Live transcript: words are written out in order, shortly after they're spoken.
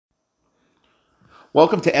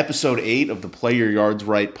Welcome to episode 8 of the Play Your Yards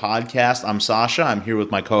Right podcast. I'm Sasha. I'm here with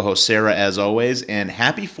my co-host Sara as always, and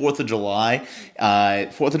happy 4th of July.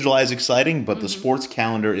 4th of July is exciting, but the sports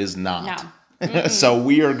calendar is not. No. So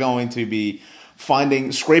we are going to be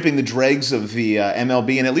scraping the dregs of the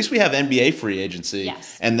MLB, and at least we have NBA free agency.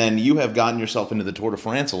 Yes. And then you have gotten yourself into the Tour de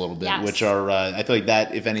France a little bit, Yes. which are, I feel like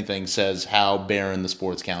that, if anything, says how barren the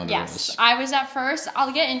sports calendar Yes, is. I was at first.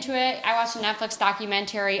 I'll get into it. I watched a Netflix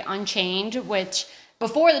documentary, Unchained, which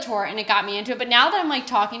before the tour, and it got me into it. But now that I'm like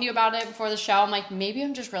talking to you about it before the show, I'm like, maybe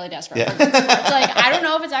I'm just really desperate for good sports. Like, I don't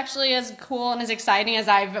know if it's actually as cool and as exciting as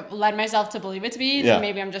I've led myself to believe it to be. Yeah.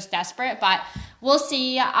 Maybe I'm just desperate, but we'll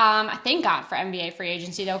see. I thank God for NBA free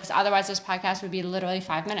agency though, because otherwise this podcast would be literally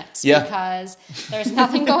 5 minutes. Yeah. Because there's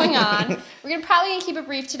nothing going on. We're probably gonna keep it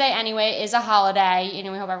brief today anyway. It is a holiday. You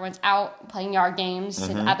know, we hope everyone's out playing yard games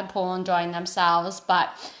at the pool, enjoying themselves. But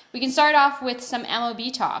we can start off with some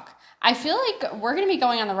MLB talk. I feel like we're going to be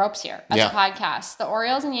going on the ropes here as a podcast. The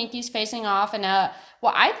Orioles and Yankees facing off in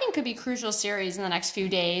what I think could be crucial series in the next few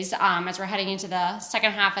days as we're heading into the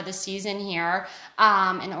second half of the season here.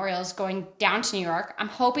 And the Orioles going down to New York. I'm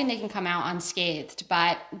hoping they can come out unscathed,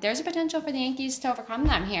 but there's a potential for the Yankees to overcome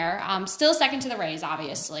them here. Still second to the Rays,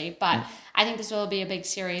 obviously, but I think this will be a big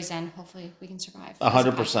series, and hopefully we can survive.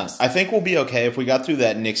 100%. I think we'll be okay if we got through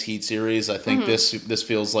that Knicks Heat series. I think this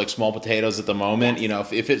feels like small potatoes at the moment. Yes. You know,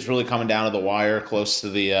 if it's really coming down to the wire, close to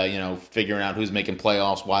the figuring out who's making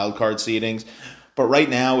playoffs, wild card seedings. But right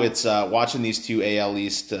now, it's watching these two AL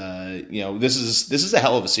East. This is a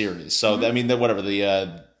hell of a series. So I mean,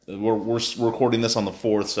 we're recording this on the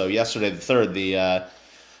 4th. So yesterday, the 3rd,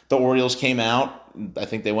 the Orioles came out. I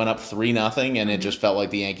think they went up 3-0, and it just felt like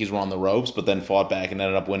the Yankees were on the ropes, but then fought back and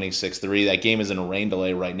ended up winning 6-3. That game is in a rain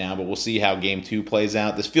delay right now, but we'll see how Game 2 plays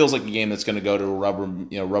out. This feels like a game that's going to go to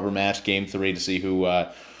a rubber match, Game 3, to see who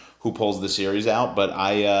pulls the series out. But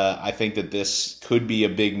I think that this could be a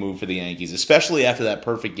big move for the Yankees, especially after that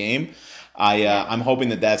perfect game. I'm hoping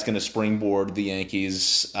that that's going to springboard the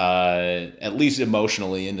Yankees, at least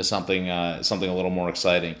emotionally, into something a little more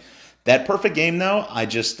exciting. That perfect game, though, I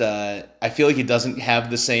feel like it doesn't have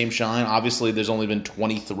the same shine. Obviously, there's only been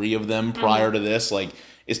 23 of them prior to this. Like,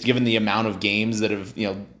 it's given the amount of games that have,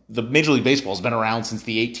 the Major League Baseball has been around since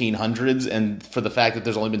the 1800s, and for the fact that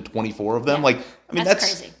there's only been 24 of them, that's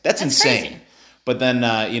crazy. That's insane. Crazy. But then,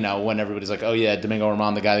 when everybody's like, oh yeah, Domingo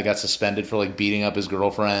Germán, the guy that got suspended for like beating up his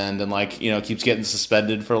girlfriend, and keeps getting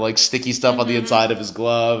suspended for like sticky stuff on the inside of his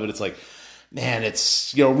glove, and it's like, man,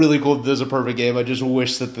 it's really cool that there's a perfect game. I just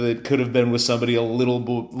wish that it could have been with somebody a little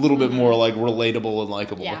bit more like relatable and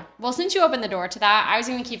likable. Yeah. Well, since you opened the door to that, I was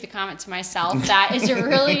going to keep the comment to myself. That is it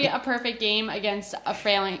really a perfect game against a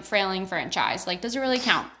failing franchise? Like, does it really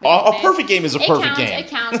count? A perfect game is a perfect game. It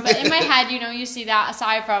counts. But in my head, you see that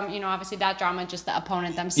aside from obviously that drama, just the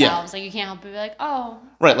opponent themselves. Like, you can't help but be like, oh.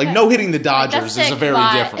 Right, like okay. no hitting the Dodgers sick, is a very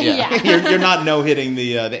different. Yeah, yeah. you're not no hitting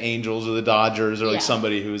the Angels or the Dodgers or like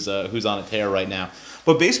somebody who's on a tear right now.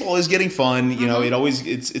 But baseball is getting fun.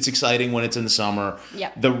 It's exciting when it's in the summer.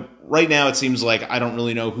 Yeah. Right now it seems like I don't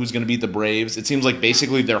really know who's going to beat the Braves. It seems like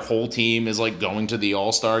basically their whole team is like going to the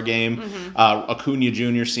All-Star game. Acuna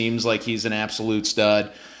Jr. seems like he's an absolute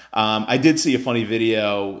stud. I did see a funny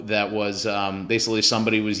video that was basically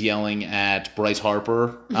somebody was yelling at Bryce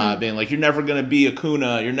Harper, being like, "You're never going to be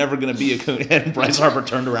Acuna. You're never going to be Acuna." And Bryce Harper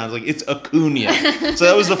turned around and was like, "It's Acuna." So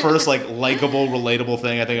that was the first like likable, relatable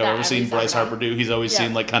thing I think I've ever seen Bryce Harper do. He's always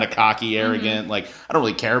seemed like kind of cocky, arrogant. Like I don't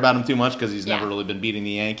really care about him too much because he's never really been beating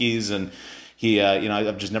the Yankees, and he,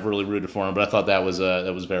 I've just never really rooted for him. But I thought that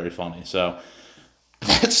was very funny. So.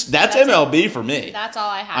 That's MLB for me. That's all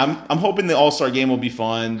I have. I'm hoping the All-Star game will be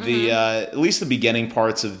fun. The at least the beginning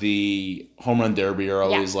parts of the Home Run Derby are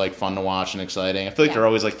always like fun to watch and exciting. I feel like they're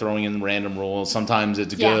always like throwing in random rules. Sometimes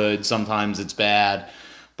it's good, sometimes it's bad,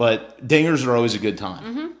 but dingers are always a good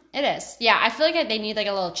time. It is. Yeah, I feel like they need like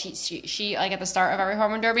a little cheat sheet like at the start of every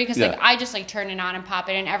home run derby because like I just like turn it on and pop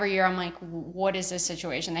it, and every year I'm like, what is this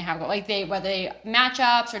situation they have? Like whether they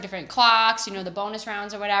matchups or different clocks, the bonus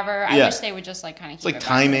rounds or whatever. I wish they would just like kind of keep like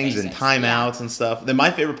timings and timeouts and stuff. Then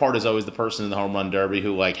my favorite part is always the person in the home run derby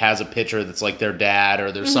who like has a pitcher that's like their dad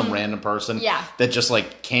or there's some random person that just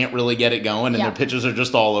like can't really get it going, and their pitches are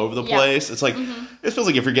just all over the place. It's like it feels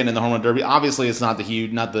like if you're getting in the home run derby, obviously it's not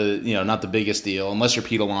the biggest deal unless you're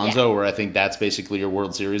Pete Alonso. Where I think that's basically your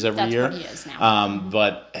World Series every year. That's what he is now.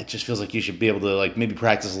 But it just feels like you should be able to like maybe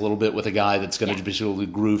practice a little bit with a guy that's going to be able to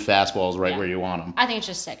groove fastballs right where you want them. I think it's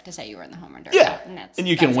just sick to say you were in the home run derby. Yeah, and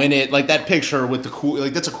you can win it. Like that picture with the cool,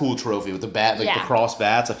 like that's a cool trophy with the bat, like the cross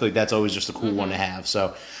bats. I feel like that's always just a cool one to have.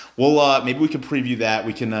 So Well, maybe we can preview that.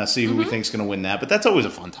 We can see who we think is going to win that. But that's always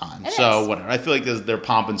a fun time. It so is. whatever. I feel like their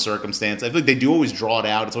pomp and circumstance. I feel like they do always draw it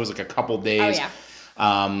out. It's always like a couple days. Oh, yeah.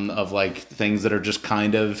 Of like things that are just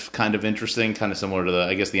kind of interesting, kind of similar to the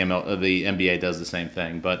the NBA does the same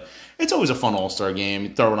thing, but it's always a fun All-Star game. You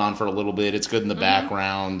throw it on for a little bit, it's good in the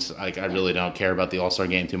background. Like I really don't care about the All-Star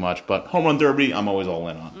game too much, but home run derby, I'm always all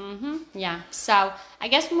in on. Yeah. So I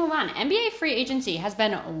guess we'll move on. NBA free agency has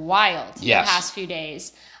been wild the past few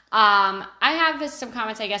days. I have some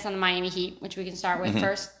comments, I guess, on the Miami Heat, which we can start with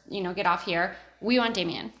first. Get off here. We want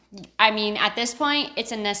Damian. I mean, at this point,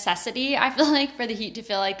 it's a necessity, I feel like, for the Heat to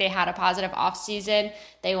feel like they had a positive offseason.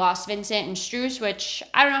 They lost Vincent and Strus, which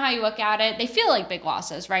I don't know how you look at it. They feel like big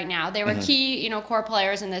losses right now. They were key, core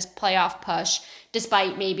players in this playoff push,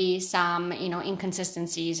 despite maybe some,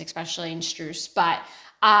 inconsistencies, especially in Strus. But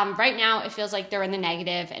right now, it feels like they're in the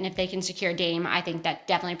negative, and if they can secure Dame, I think that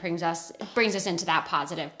definitely brings us into that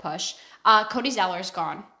positive push. Cody Zeller's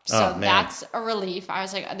gone. So that's a relief. I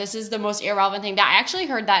was like, this is the most irrelevant thing. I actually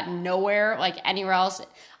heard that nowhere, like anywhere else,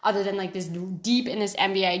 other than like this deep in this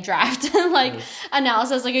NBA draft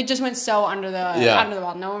analysis. Like it just went so under the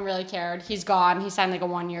wall. No one really cared. He's gone. He signed like a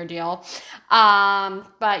 1-year deal.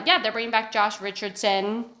 But yeah, they're bringing back Josh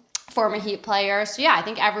Richardson, former Heat player. So yeah, I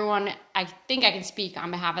think I can speak on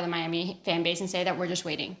behalf of the Miami fan base and say that we're just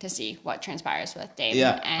waiting to see what transpires with Dame.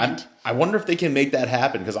 Yeah, and I wonder if they can make that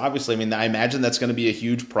happen, because obviously, I mean, I imagine that's going to be a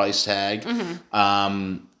huge price tag.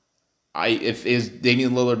 Damian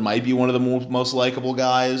Lillard might be one of the most likable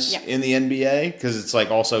guys in the NBA, because it's like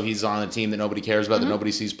also he's on a team that nobody cares about, that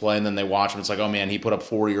nobody sees play, and then they watch him. It's like, oh man, he put up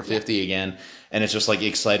 40 or 50 again, and it's just like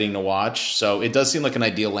exciting to watch. So it does seem like an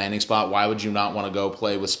ideal landing spot. Why would you not want to go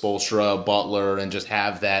play with Spoelstra, Butler, and just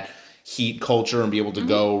have that Heat culture and be able to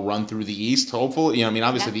go run through the East? Hopefully,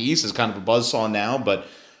 obviously the East is kind of a buzzsaw now, but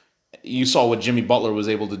you saw what Jimmy Butler was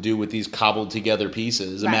able to do with these cobbled together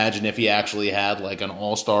pieces. Right. Imagine if he actually had like an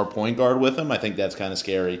all-star point guard with him. I think that's kind of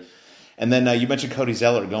scary. And then you mentioned Cody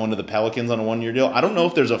Zeller going to the Pelicans on a 1-year deal. I don't know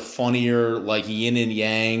if there's a funnier like yin and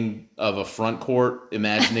yang of a front court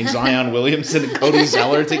imagining Zion Williamson and Cody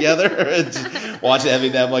Zeller together.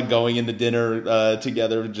 Having them like going into dinner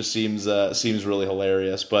together just seems really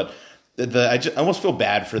hilarious. But I almost feel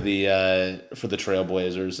bad for the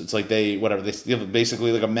Trailblazers. It's like they have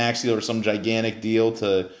basically like a max deal or some gigantic deal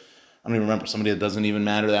to, I don't even remember, somebody that doesn't even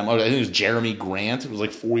matter that much. I think it was Jeremy Grant. It was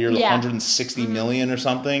like 4 years, $160 million or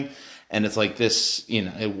something. And it's like this,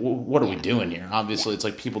 what are we doing here? Obviously, it's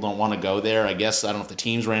like people don't want to go there. I guess I don't know if the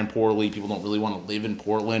teams ran poorly. People don't really want to live in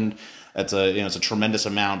Portland. It's a tremendous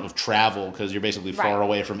amount of travel because you're basically far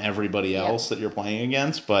away from everybody else that you're playing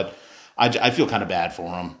against. But I feel kind of bad for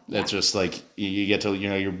him. Yeah. It's just like you get to,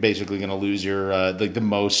 you're basically going to lose your the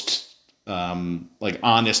most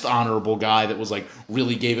honest, honorable guy that was like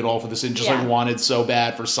really gave it all for this and just like wanted so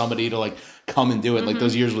bad for somebody to like come and do it. Like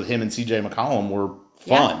those years with him and CJ McCollum were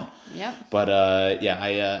fun. Yeah. But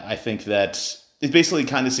I think that it basically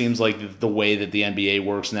kind of seems like the way that the NBA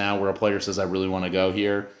works now, where a player says, I really want to go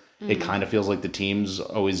here. It kind of feels like the teams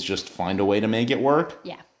always just find a way to make it work.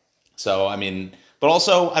 Yeah. So, I mean, but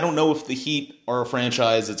also, I don't know if the Heat are a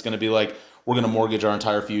franchise that's going to be like, we're going to mortgage our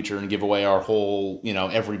entire future and give away our whole,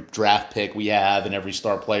 every draft pick we have and every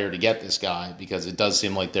star player to get this guy, because it does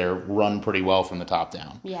seem like they're run pretty well from the top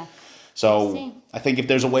down. Yeah. So I think if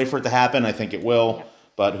there's a way for it to happen, I think it will. Yep.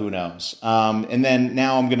 But who knows? And then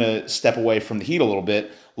now I'm going to step away from the Heat a little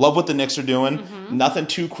bit. Love what the Knicks are doing. Nothing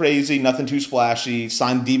too crazy, nothing too splashy.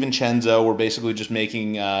 Signed DiVincenzo. We're basically just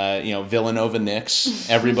making, Villanova Knicks.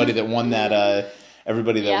 Everybody that won that,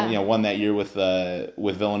 won that year with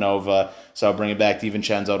Villanova. So I'll bring it back.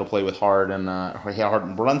 DiVincenzo to play with Hart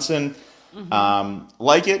and Brunson.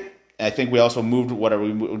 Like it. I think we also moved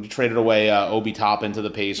we traded away Obi Toppin to the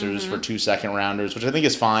Pacers for 2 second-rounders, which I think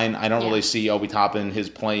is fine. I don't really see Obi Toppin his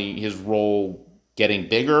role getting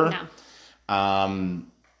bigger. No.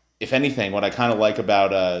 If anything, what I kind of like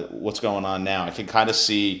about what's going on now, I can kind of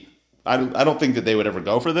see. I don't think that they would ever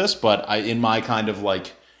go for this, but in my kind of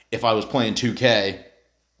like, if I was playing 2K,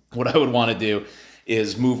 what I would want to do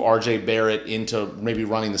is move RJ Barrett into maybe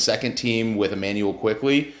running the second team with Emmanuel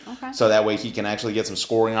Quickley. Okay. So that way he can actually get some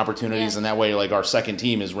scoring opportunities, and that way like our second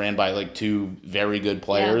team is ran by like two very good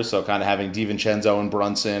players. So kind of having DiVincenzo and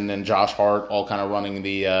Brunson and Josh Hart all kind of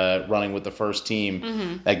running with the first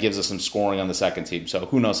team, that gives us some scoring on the second team. So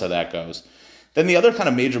who knows how that goes. Then the other kind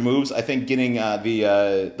of major moves, I think getting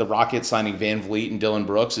the Rockets signing Van Vliet and Dillon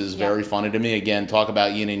Brooks is very funny to me. Again, talk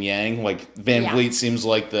about yin and yang. Like Van Vliet seems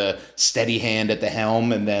like the steady hand at the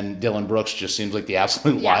helm, and then Dillon Brooks just seems like the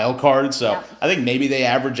absolute wild card. So I think maybe they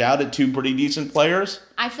average out at two pretty decent players.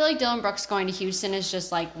 I feel like Dylan Brooks going to Houston is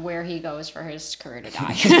just like where he goes for his career to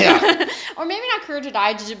die. Yeah. Or maybe not career to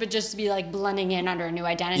die, but just to be like blending in under a new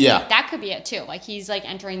identity. Yeah. That could be it too. Like he's like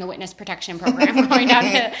entering the witness protection program, going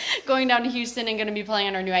down to Houston and going to be playing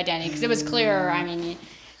under a new identity. Because it was clear, I mean,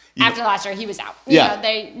 after last year, he was out.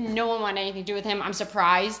 No one wanted anything to do with him. I'm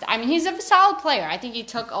surprised. I mean, he's a solid player. I think he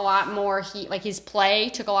took a lot more heat. Like, his play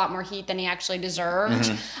took a lot more heat than he actually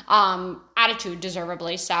deserved. Attitude,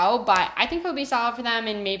 deservedly so. But I think he'll be solid for them,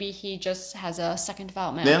 and maybe he just has a second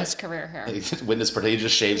development of his career here. Witness party, he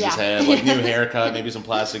just shaves his head, like new haircut, maybe some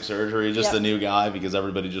plastic surgery, just the new guy because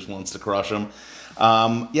everybody just wants to crush him.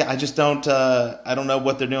 I just don't. I don't know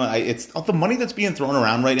what they're doing. It's the money that's being thrown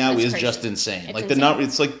around right now is crazy. Just insane. It's like insane.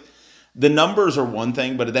 It's like the numbers are one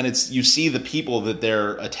thing, but then you see the people that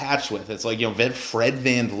they're attached with. It's like Fred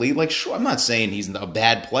VanVleet. Like, sure, I'm not saying he's a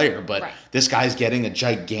bad player, but this guy's getting a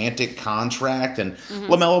gigantic contract, and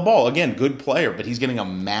LaMelo Ball, again, good player, but he's getting a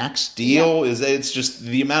max deal. It's just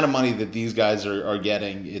the amount of money that these guys are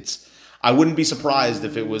getting. I wouldn't be surprised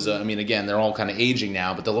if it was, again, they're all kind of aging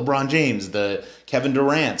now, but the LeBron James, the Kevin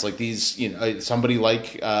Durant's, like these, somebody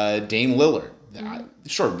like Dame Lillard.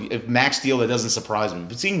 Sure, if max deal, that doesn't surprise me.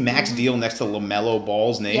 But seeing max deal next to LaMelo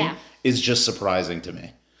Ball's name is just surprising to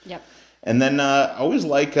me. Yep. And then I always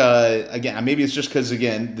like, again, maybe it's just because,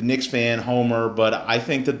 again, the Knicks fan, homer, but I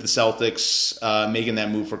think that the Celtics making that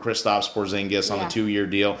move for Kristaps Porzingis on a 2-year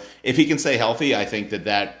deal, if he can stay healthy, I think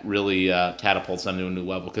that really catapults them to a new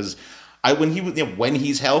level. Because when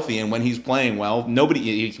he's healthy and when he's playing well,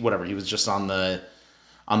 he was just on the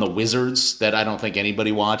Wizards that I don't think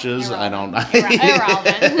anybody watches. Irrelevant.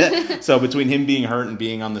 So between him being hurt and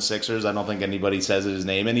being on the Sixers, I don't think anybody says his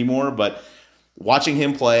name anymore. But watching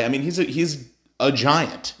him play, I mean, he's a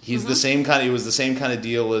giant. He's the same kind. It was the same kind of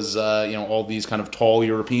deal as all these kind of tall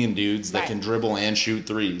European dudes that can dribble and shoot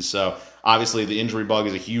threes. So obviously the injury bug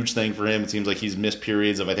is a huge thing for him. It seems like he's missed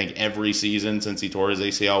periods of, I think, every season since he tore his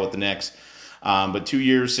ACL with the Knicks. But 2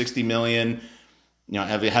 years, $60 million.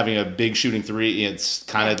 Having a big shooting three, it's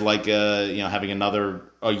kind of like having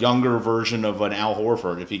a younger version of an Al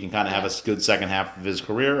Horford. If he can kind of have a good second half of his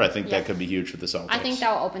career, I think that could be huge for the Celtics. I think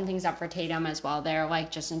that will open things up for Tatum as well there,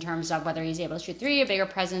 like just in terms of whether he's able to shoot three, a bigger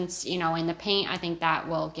presence, in the paint. I think that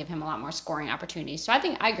will give him a lot more scoring opportunities. So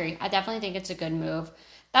I agree. I definitely think it's a good move.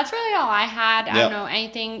 That's really all I had. I don't know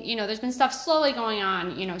anything. There's been stuff slowly going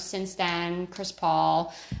on, since then. Chris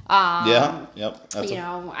Paul. I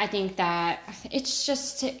think that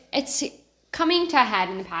it's coming to a head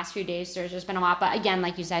in the past few days. There's just been a lot. But again,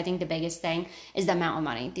 like you said, I think the biggest thing is the amount of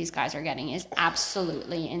money these guys are getting is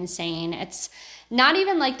absolutely insane. It's not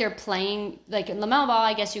even like they're playing, like LaMelo Ball,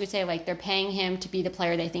 I guess you could say, like they're paying him to be the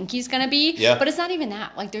player they think he's going to be. Yeah. But it's not even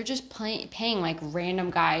that. Like they're just paying like random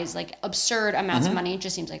guys like absurd amounts of money. It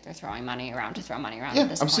just seems like they're throwing money around to throw money around at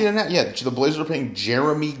this point. I'm seeing that. Yeah, the Blazers are paying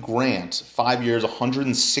Jeremy Grant 5 years,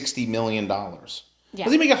 $160 million. Yeah. How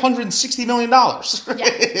do you make $160 million?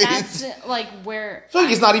 That's like where... I feel like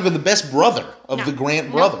he's not even the best brother of the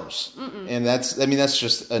Grant brothers. And that's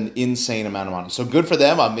just an insane amount of money. So good for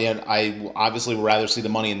them. I obviously would rather see the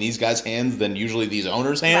money in these guys' hands than usually these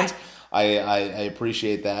owners' hands. Right. I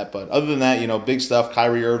appreciate that. But other than that, big stuff.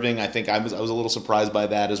 Kyrie Irving, I think I was a little surprised by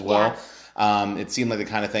that as well. Yeah. It seemed like the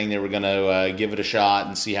kind of thing they were going to give it a shot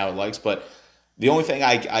and see how it likes. But the only thing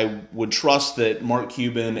I would trust that Mark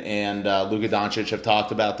Cuban and Luka Doncic have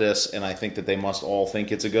talked about this, and I think that they must all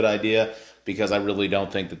think it's a good idea because I really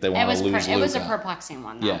don't think that they want to lose Luka. It was a perplexing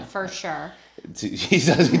one, though, for sure. He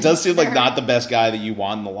does seem like not the best guy that you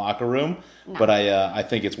want in the locker room, but I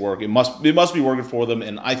think it's working. It must be working for them,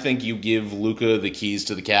 and I think you give Luka the keys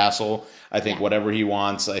to the castle. I think whatever he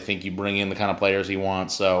wants, I think you bring in the kind of players he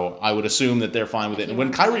wants. So I would assume that they're fine with it. And when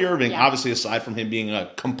Kyrie Irving, obviously aside from him being a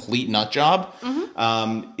complete nut job,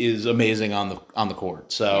 is amazing on the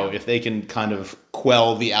court. So if they can kind of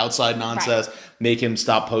quell the outside nonsense, make him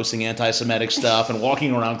stop posting anti-Semitic stuff and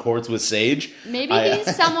walking around courts with Sage. Maybe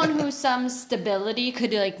he's someone who some stability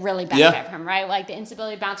could like really benefit from, right? Like the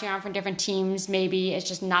instability of bouncing around from different teams, maybe it's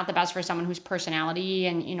just not the best for someone whose personality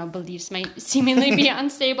and beliefs might seemingly be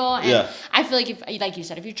unstable. And I feel like if, like you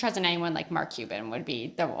said, if you trust in anyone, like Mark Cuban would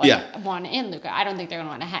be the one in Luka. I don't think they're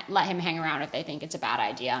going to want to let him hang around if they think it's a bad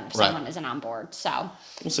idea and if someone isn't on board. So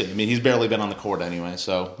we'll see. I mean, he's barely been on the court anyway,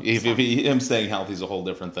 so if him staying healthy is a whole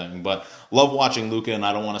different thing. But love watching Luka, and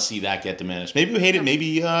I don't want to see that get diminished. Maybe we hate it.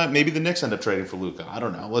 Maybe the Knicks end up trading for Luka. I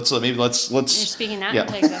don't know. Let's. You're speaking that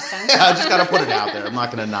into existence. I just got to put it out there. I'm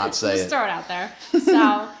not going to not say just it. Throw it out there.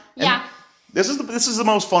 So yeah. This is the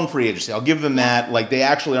most fun free agency. I'll give them that. Like, they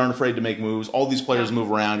actually aren't afraid to make moves. All these players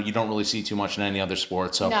move around. You don't really see too much in any other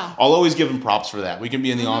sport. So I'll always give them props for that. We can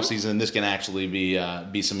be in the offseason, and this can actually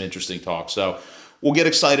be some interesting talk. So we'll get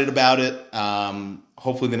excited about it.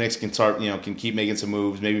 Hopefully the Knicks can start, can keep making some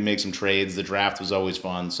moves, maybe make some trades. The draft was always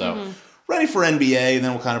fun. So ready for NBA, and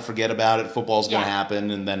then we'll kind of forget about it. Football's going to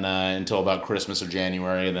happen, and then until about Christmas or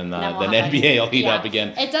January, and then NBA will heat up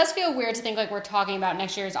again. It does feel weird to think like we're talking about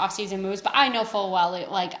next year's offseason moves, but I know full well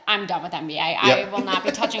like I'm done with NBA. I will not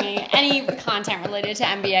be touching any content related to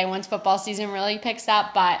NBA once football season really picks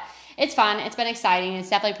up, but it's fun. It's been exciting. It's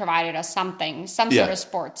definitely provided us some sort of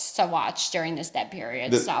sports to watch during this dead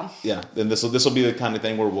period. Then this will be the kind of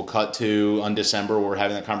thing where we'll cut to on December where we're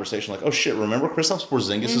having that conversation like, oh shit, remember Kristaps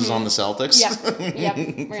Porzingis is on the Celtics? Yep. We're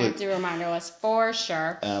gonna have to do a reminder list for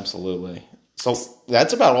sure. Absolutely. So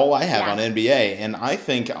that's about all I have on NBA, and I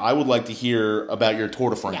think I would like to hear about your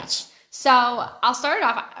Tour de France. So I'll start it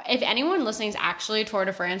off. If anyone listening is actually a Tour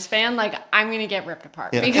de France fan, like I'm going to get ripped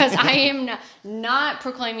apart because I am not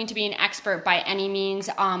proclaiming to be an expert by any means.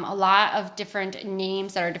 A lot of different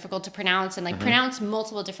names that are difficult to pronounce and pronounce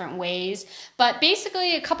multiple different ways. But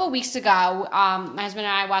basically a couple weeks ago, my husband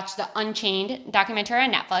and I watched the Unchained documentary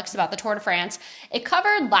on Netflix about the Tour de France. It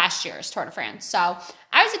covered last year's Tour de France. So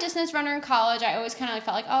I was a distance runner in college. I always kind of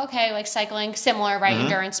felt like, oh, okay, like cycling, similar, right?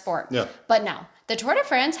 Endurance sport. Yeah. But no. The Tour de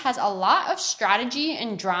France has a lot of strategy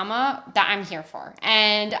and drama that I'm here for.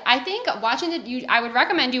 And I think I would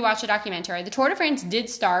recommend you watch the documentary. The Tour de France did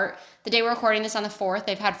start the day we're recording this on the 4th.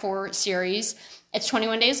 They've had 4 series. It's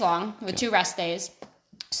 21 days long with 2 rest days.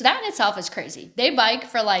 So that in itself is crazy. They bike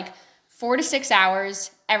for like 4 to 6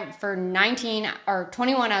 hours for 19 or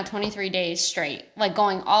 21 out of 23 days straight, like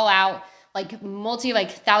going all out, like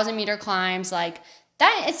 1,000-meter climbs, like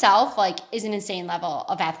that itself, like, is an insane level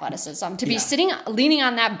of athleticism. To be leaning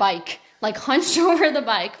on that bike, like hunched over the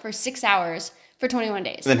bike for 6 hours for 21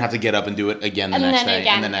 days. And then have to get up and do it again the next day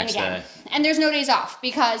and the next day. And there's no days off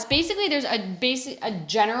because basically there's a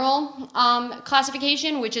general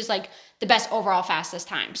classification, which is like the best overall fastest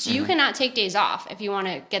time. So you cannot take days off if you want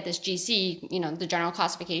to get this GC, the general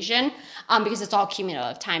classification, because it's all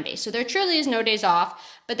cumulative time based. So there truly is no days off.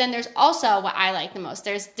 But then there's also what I like the most.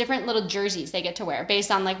 There's different little jerseys they get to wear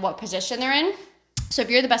based on like what position they're in. So if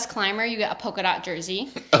you're the best climber, you get a polka dot jersey.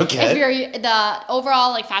 Okay. If you're the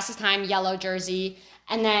overall like fastest time, yellow jersey.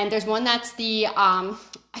 And then there's one that's the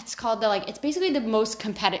it's called it's basically the most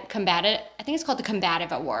combative. I think it's called the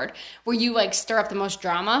combative award, where you like stir up the most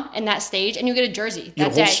drama in that stage, and you get a jersey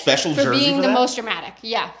that day special for jersey being for the that? most dramatic.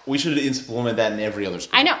 Yeah, we should implement that in every other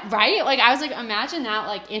sport. I know, right? Like I was like, imagine that.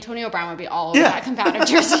 Like Antonio Brown would be all over that combative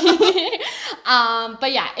jersey.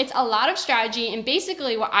 But yeah, it's a lot of strategy, and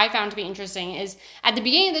basically what I found to be interesting is at the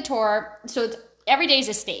beginning of the tour. So it's every day is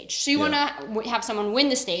a stage. So you want to have someone win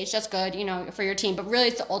the stage. That's good, for your team. But really,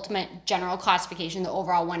 it's the ultimate general classification, the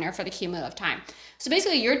overall winner for the cumulative time. So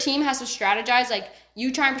basically, your team has to strategize. Like,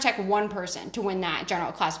 you try and protect one person to win that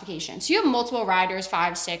general classification. So you have multiple riders,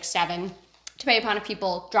 5, 6, 7, depending upon if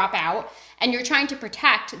people drop out. And you're trying to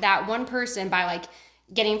protect that one person by, like,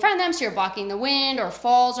 getting in front of them, so you're blocking the wind, or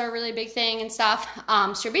falls are a really big thing and stuff.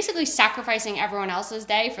 So you're basically sacrificing everyone else's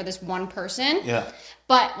day for this one person. Yeah.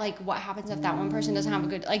 But, like, what happens if that one person doesn't have a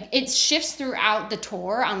good... Like, it shifts throughout the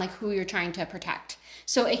tour on, like, who you're trying to protect.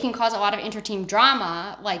 So it can cause a lot of inter-team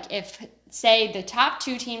drama. Like, if, say, the top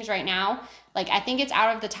 2 teams right now... Like, I think it's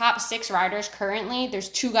out of the top 6 riders currently, there's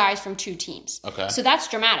 2 guys from 2 teams. Okay. So that's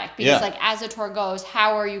dramatic because, like, as the tour goes,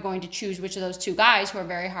 how are you going to choose which of those 2 guys who are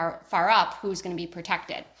very far up, who's going to be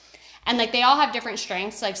protected? And, like, they all have different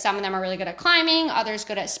strengths. Like, some of them are really good at climbing, others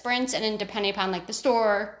good at sprints, and then depending upon, like, the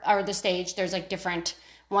store or the stage, there's, like, different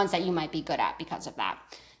ones that you might be good at because of that.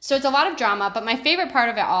 So it's a lot of drama, but my favorite part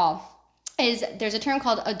of it all is there's a term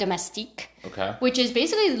called a domestique, which is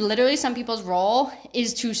basically literally some people's role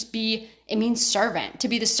is to be... It means servant, to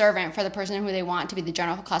be the servant for the person who they want to be the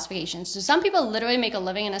general classification. So some people literally make a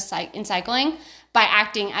living in cycling by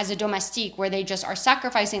acting as a domestique, where they just are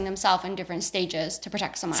sacrificing themselves in different stages to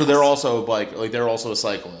protect someone else. So they're also they're also a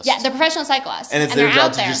cyclist. Yeah, they're professional cyclists. And it's their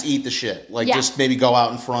job to just eat the shit. Like just maybe go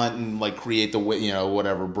out in front and like create the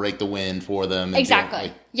break the wind for them.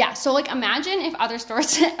 Exactly. Yeah. So like imagine if other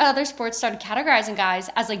sports started categorizing guys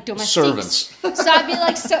as like domestiques. Servants. So that'd be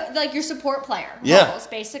like your support player roles,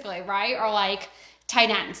 basically, right? Or like tight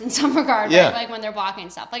ends in some regard, right? Like when they're blocking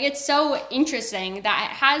stuff. Like it's so interesting that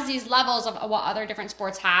it has these levels of what other different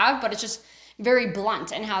sports have, but it's just very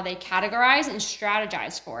blunt in how they categorize and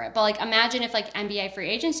strategize for it. But like imagine if like NBA free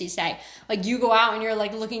agency say like you go out and you're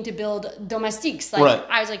like looking to build domestiques. Like right.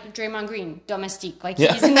 I was like Draymond Green, domestique. Like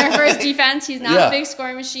he's in there for his defense. He's not a big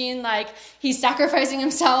scoring machine. Like he's sacrificing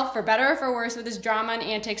himself for better or for worse with his drama and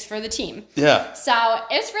antics for the team. Yeah. So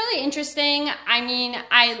it's really interesting. I mean,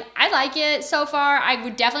 I like it so far. I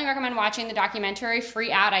would definitely recommend watching the documentary,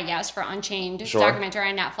 free out, I guess, for Unchained documentary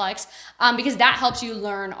on Netflix, because that helps you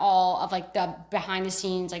learn all of like the behind the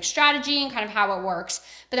scenes like strategy and kind of how it works.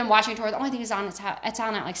 But then watching tour, the only thing is it's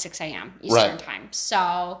on at like 6 a.m. Eastern time.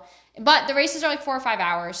 So, but the races are like 4 or 5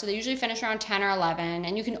 hours, so they usually finish around 10 or 11,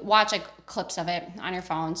 and you can watch like clips of it on your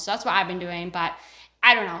phone. So that's what I've been doing, but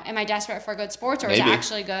I don't know. Am I desperate for good sports, or is it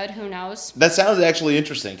actually good? Who knows? That sounds actually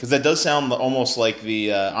interesting, because that does sound almost like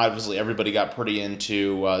the obviously everybody got pretty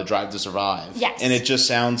into Drive to Survive. Yes. And it just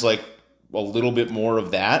sounds like a little bit more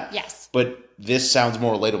of that. Yes. But this sounds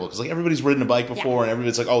more relatable, because like everybody's ridden a bike before, and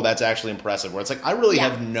everybody's like, oh, that's actually impressive. Where it's like, I really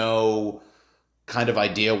have no kind of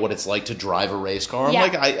idea what it's like to drive a race car. I'm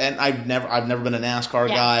like, I've never been a NASCAR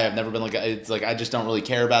guy. I've never been like, it's like I just don't really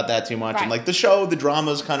care about that too much. Right. And like the show, the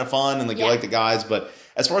drama is kind of fun, and like you like the guys, but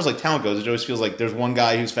as far as like talent goes, it always feels like there's one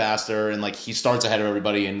guy who's faster, and like he starts ahead of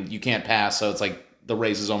everybody, and you can't pass. So it's like the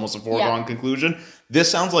race is almost a foregone conclusion. This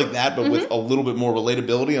sounds like that, but with a little bit more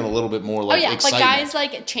relatability and a little bit more like excitement. Like guys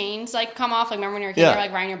like chains like come off. Like remember when you're a kid, you're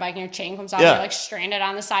like riding your bike and your chain comes off, and you're like stranded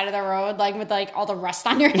on the side of the road, like with like all the rust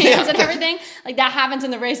on your hands and everything. Like that happens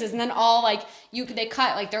in the races, and then all like they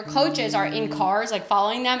cut like their coaches are in cars like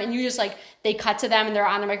following them, and you just like they cut to them and they're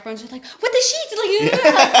on the microphones just like with the sheets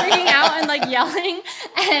like freaking out and like yelling,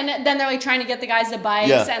 and then they're like trying to get the guys the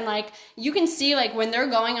bikes, and like you can see like when they're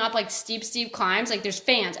going up like steep climbs, like there's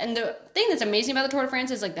fans, and the thing that's amazing about the Tour de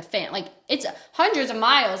France is like the fan, like it's hundreds of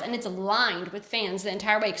miles and it's lined with fans the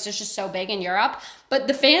entire way because it's just so big in Europe. But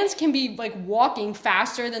the fans can be like walking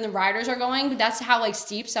faster than the riders are going. But that's how like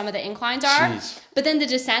steep some of the inclines are. Jeez. But then the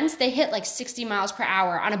descents, they hit like 60 miles per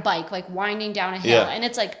hour on a bike, like winding down a hill, and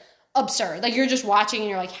it's like absurd. Like you're just watching and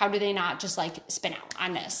you're like, how do they not just like spin out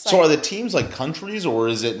on this? Like, so are the teams like countries, or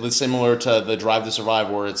is it similar to the Drive to Survive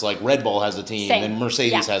where it's like Red Bull has a team and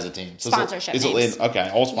Mercedes has a team? So sponsorship is names. Okay,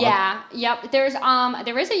 all sponsors. Yeah, yep. There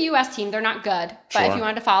is a U.S. team. They're not good, but if you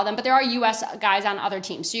wanted to follow them, but there are U.S. guys on other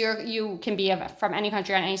teams. So you can be from any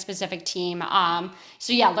country on any specific team.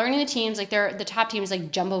 So yeah, learning the teams, like the top team is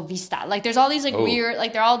like Jumbo Vista. Like there's all these like weird,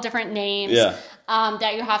 like they're all different names. Yeah.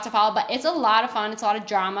 That you have to follow, but it's a lot of fun. It's a lot of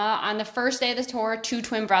drama. On the first day of the tour, 2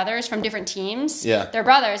 twin brothers from different teams. Yeah, they're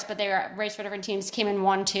brothers, but they were raced for different teams. Came in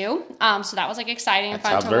 1-2. So that was like exciting and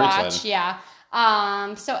fun to watch. Exciting. Yeah.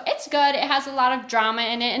 So it's good. It has a lot of drama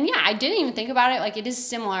in it, and yeah, I didn't even think about it. Like it is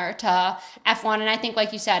similar to F1, and I think,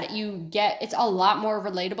 like you said, it's a lot more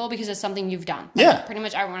relatable because it's something you've done. Like, pretty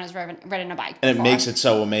much everyone has ridden a bike before. And it makes it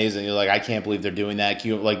so amazing. You're like, I can't believe they're doing that.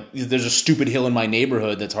 Like, there's a stupid hill in my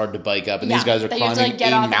neighborhood that's hard to bike up, and these guys are climbing a mountain. You have to like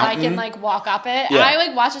get off the bike and like walk up it. Yeah. I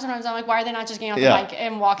like watch it sometimes. I'm like, why are they not just getting off the bike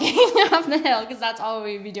and walking off the hill? Because that's all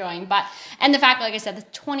we'd be doing. And the fact, like I said, the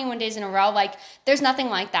 21 days in a row, like there's nothing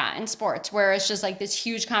like that in sports where it's just like this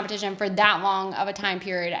huge competition for that long of a time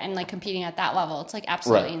period and like competing at that level. It's like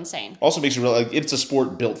absolutely insane. Also makes you realize like, it's a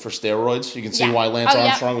sport built for steroids. You can see why Lance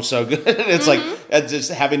Armstrong was so good. It's like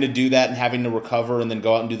just having to do that and having to recover and then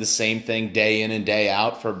go out and do the same thing day in and day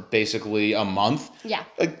out for basically a month. Yeah.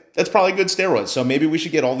 Like that's probably good steroids. So maybe we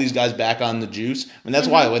should get all these guys back on the juice. I mean, that's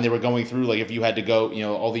why when they were going through, like if you had to go,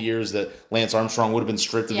 all the years that Lance Armstrong would have been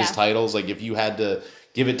stripped of his titles, like if you had to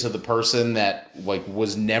give it to the person that like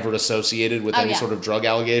was never associated with any sort of drug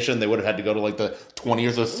allegation, they would have had to go to like the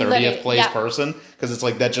 20th or 30th place person, because it's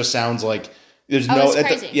like that just sounds like there's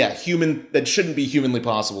human that shouldn't be humanly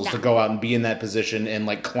possible to go out and be in that position and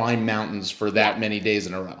like climb mountains for that many days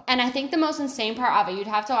in a row. And I think the most insane part of it, you'd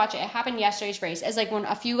have to watch it. It happened yesterday's race, is like when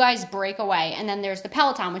a few guys break away, and then there's the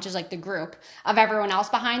peloton, which is like the group of everyone else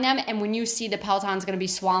behind them. And when you see the peloton's going to be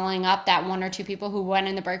swallowing up that 1 or 2 people who went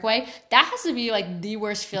in the breakaway, that has to be like the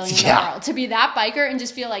worst feeling in the world, to be that biker and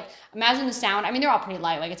just feel like, imagine the sound. I mean, they're all pretty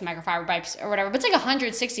light, like it's microfiber bikes or whatever, but it's like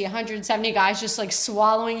 160, 170 guys just like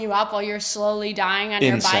swallowing you up while you're slowly dying on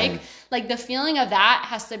your bike. Like the feeling of that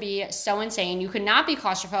has to be so insane. You could not be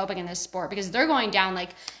claustrophobic in this sport because they're going down like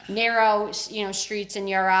narrow, streets in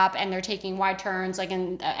Europe, and they're taking wide turns. Like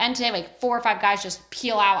and today, like 4 or 5 guys just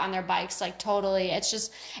peel out on their bikes. Like totally,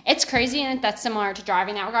 it's crazy, and that's similar to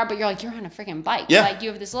driving in that regard. But you're like, you're on a freaking bike. Yeah. Like you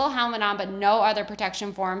have this little helmet on, but no other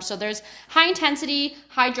protection for them. So there's high intensity,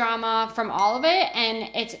 high drama from all of it, and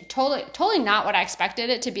it's totally not what I expected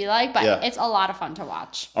it to be like. But it's a lot of fun to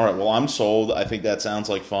watch. All right, well, I'm sold. I think that sounds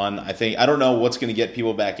like fun. I I don't know what's going to get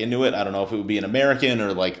people back into it. I don't know if it would be an American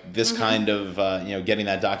or like this kind of, getting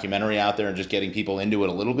that documentary out there and just getting people into it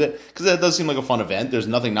a little bit. Because that does seem like a fun event. There's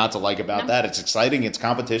nothing not to like about that. It's exciting. It's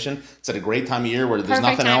competition. It's at a great time of year where there's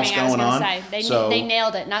Perfect nothing timing, else going on. They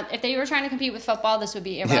nailed it. Not if they were trying to compete with football, this would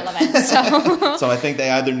be irrelevant. So. So I think they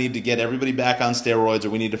either need to get everybody back on steroids, or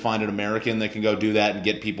we need to find an American that can go do that and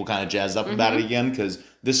get people kind of jazzed up about it again. Because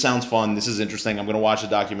this sounds fun. This is interesting. I'm going to watch the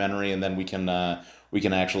documentary, and then we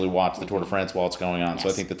can actually watch the Tour de France while it's going on. Yes. So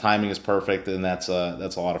I think the timing is perfect, and that's a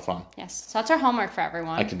lot of fun. Yes. So that's our homework for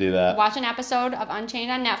everyone. I can do that. Watch an episode of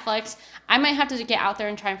Unchained on Netflix. I might have to get out there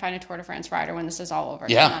and try and find a Tour de France rider when this is all over.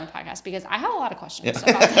 Yeah. On the podcast, because I have a lot of questions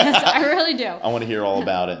about this. I really do. I want to hear all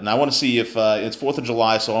about it, and I want to see if it's 4th of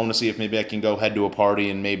July, so I want to see if maybe I can go head to a party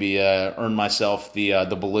and maybe earn myself the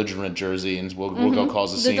belligerent jersey, and we'll go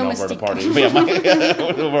cause a scene over at a party.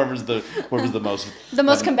 Whoever's the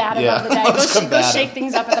most combative of the day. Go shake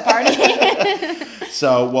things up at the party.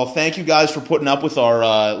 So, well, thank you guys for putting up with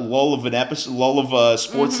our lull of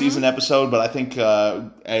sports season episode. But I think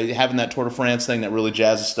having that Tour de France thing that really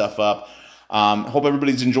jazzes stuff up. Hope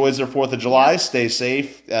everybody enjoys their 4th of July. Stay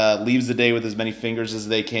safe. Leaves the day with as many fingers as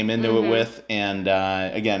they came into it with. And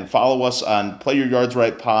again, follow us on Play Your Yards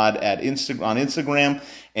Right Pod on Instagram.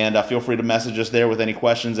 And feel free to message us there with any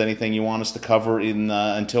questions, anything you want us to cover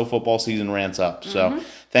until football season ramps up. So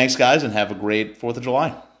thanks, guys, and have a great 4th of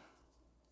July.